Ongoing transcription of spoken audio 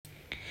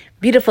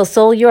Beautiful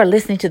soul, you are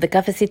listening to the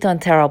Cafecito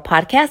and Tarot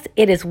podcast.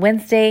 It is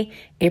Wednesday,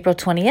 April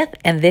 20th,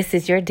 and this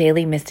is your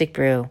daily Mystic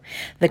Brew.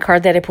 The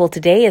card that I pulled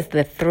today is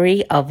the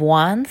Three of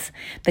Wands.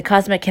 The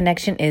cosmic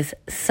connection is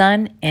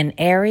Sun and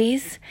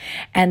Aries,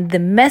 and the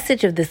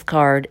message of this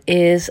card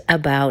is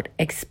about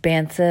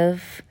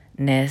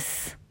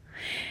expansiveness,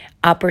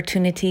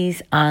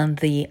 opportunities on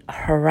the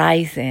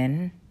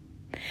horizon,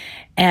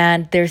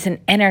 and there's an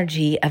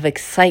energy of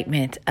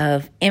excitement,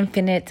 of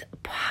infinite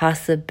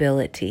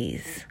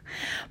possibilities.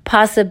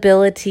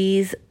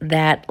 Possibilities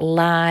that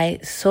lie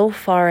so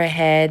far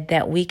ahead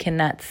that we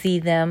cannot see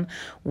them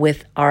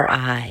with our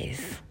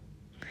eyes.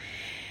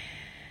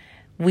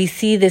 We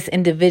see this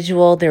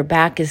individual, their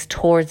back is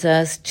towards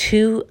us.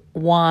 Two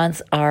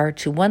wands are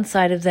to one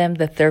side of them.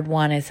 The third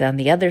one is on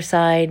the other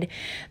side.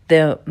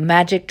 The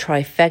magic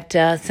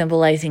trifecta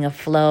symbolizing a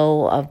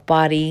flow of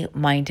body,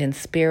 mind, and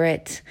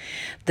spirit.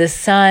 The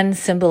sun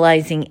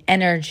symbolizing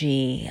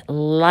energy,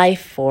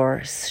 life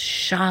force,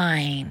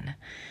 shine.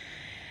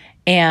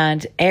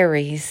 And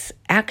Aries,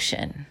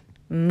 action,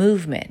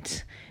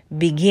 movement,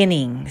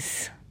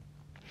 beginnings.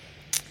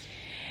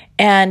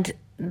 And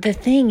the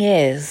thing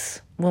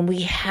is, when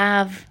we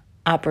have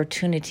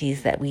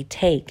opportunities that we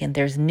take and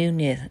there's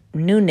newness,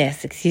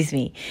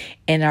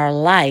 in our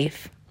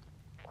life,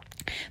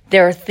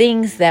 there are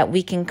things that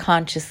we can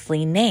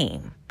consciously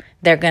name.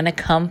 They're going to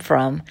come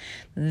from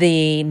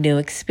the new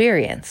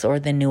experience or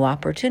the new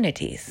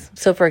opportunities.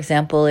 So, for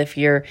example, if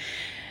you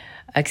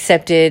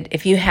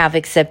have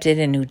accepted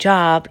a new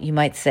job, you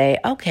might say,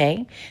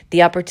 okay,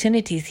 the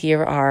opportunities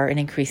here are an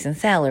increase in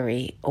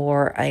salary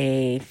or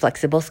a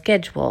flexible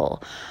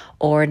schedule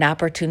or an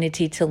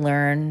opportunity to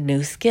learn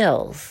new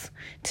skills,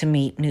 to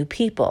meet new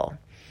people.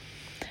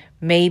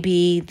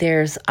 Maybe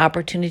there's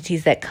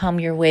opportunities that come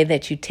your way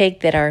that you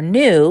take that are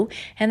new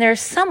and they're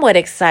somewhat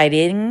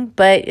exciting,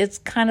 but it's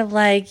kind of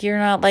like you're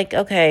not like,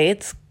 okay,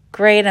 it's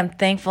great, I'm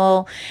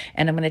thankful,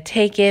 and I'm going to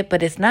take it,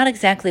 but it's not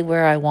exactly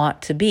where I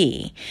want to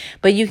be.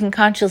 But you can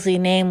consciously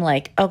name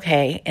like,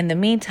 okay, in the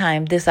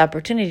meantime, this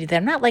opportunity that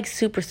I'm not like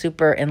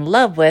super in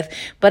love with,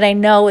 but I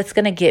know it's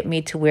going to get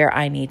me to where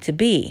I need to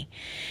be.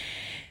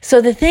 So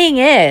the thing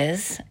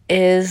is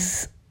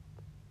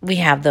we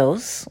have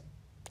those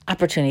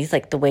opportunities,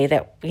 like the way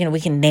that, we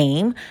can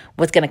name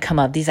what's going to come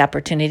of these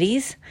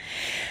opportunities.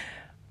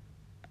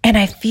 And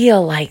I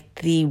feel like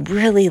the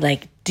really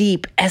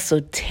deep,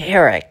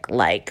 esoteric,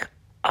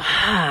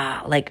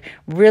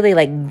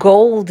 really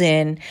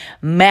golden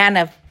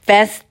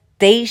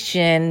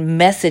manifestation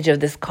message of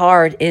this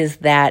card is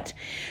that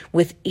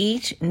with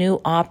each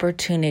new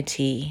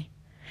opportunity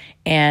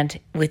and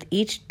with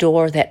each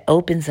door that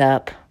opens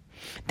up,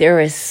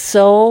 there is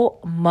so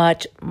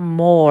much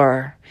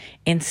more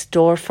in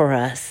store for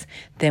us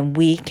than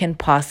we can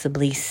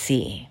possibly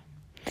see.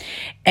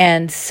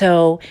 And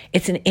so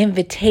it's an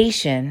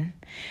invitation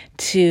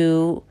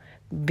to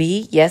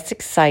be, yes,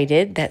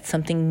 excited that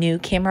something new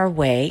came our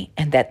way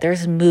and that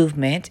there's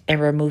movement and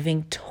we're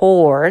moving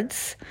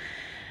towards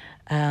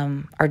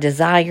our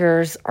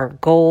desires, our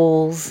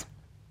goals.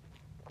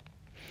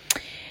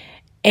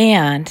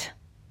 And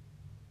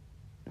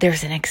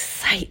there's an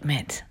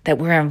excitement that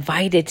we're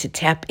invited to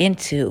tap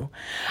into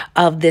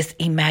of this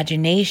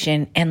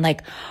imagination. And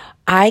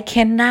I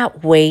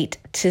cannot wait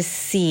to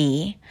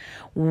see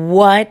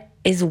what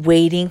is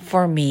waiting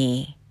for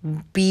me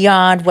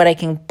beyond what I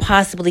can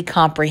possibly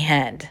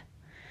comprehend.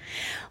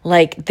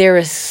 There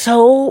is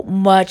so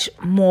much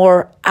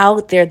more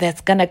out there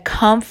that's going to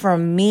come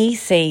from me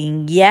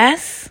saying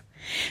yes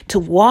to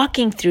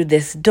walking through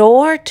this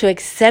door, to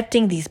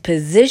accepting these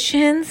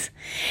positions.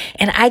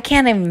 And I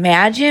can't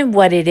imagine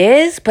what it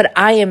is, but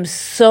I am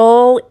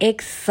so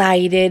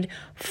excited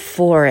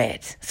for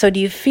it. So do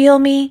you feel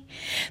me?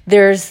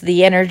 There's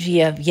the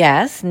energy of,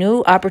 yes,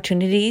 new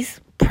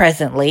opportunities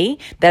presently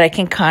that I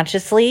can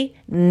consciously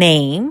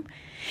name.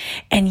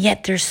 And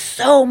yet there's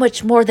so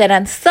much more that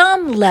on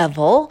some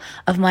level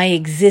of my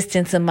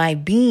existence and my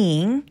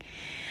being,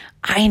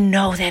 I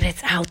know that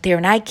it's out there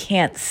and I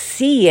can't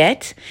see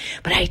it,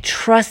 but I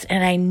trust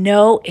and I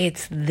know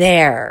it's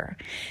there.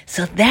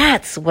 So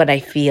that's what I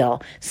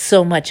feel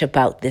so much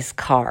about this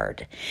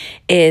card,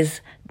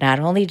 is not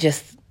only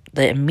just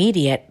the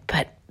immediate,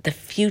 but the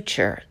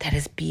future that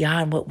is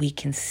beyond what we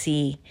can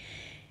see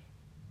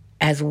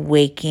as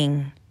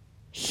waking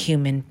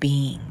human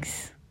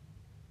beings.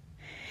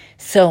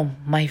 So,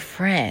 my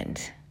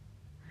friend,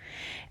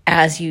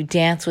 as you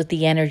dance with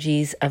the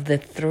energies of the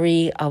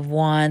Three of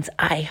Wands,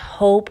 I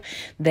hope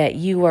that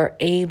you are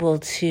able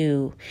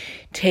to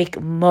take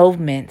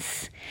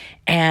moments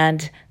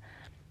and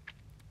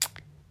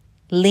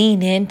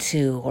lean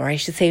into, or I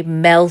should say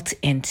melt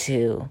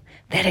into,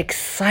 that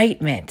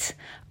excitement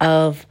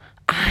of,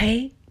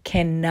 I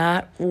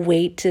cannot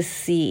wait to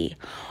see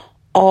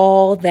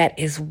all that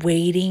is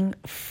waiting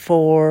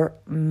for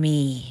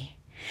me.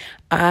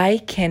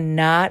 I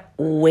cannot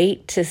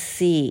wait to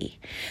see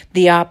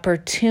the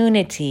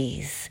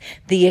opportunities,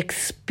 the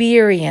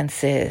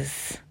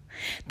experiences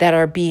that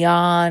are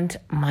beyond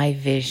my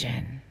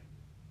vision.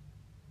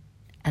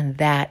 And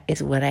that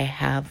is what I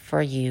have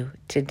for you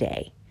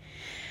today.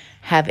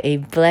 Have a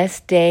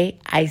blessed day.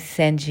 I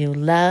send you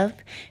love,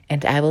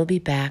 and I will be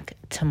back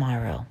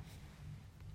tomorrow.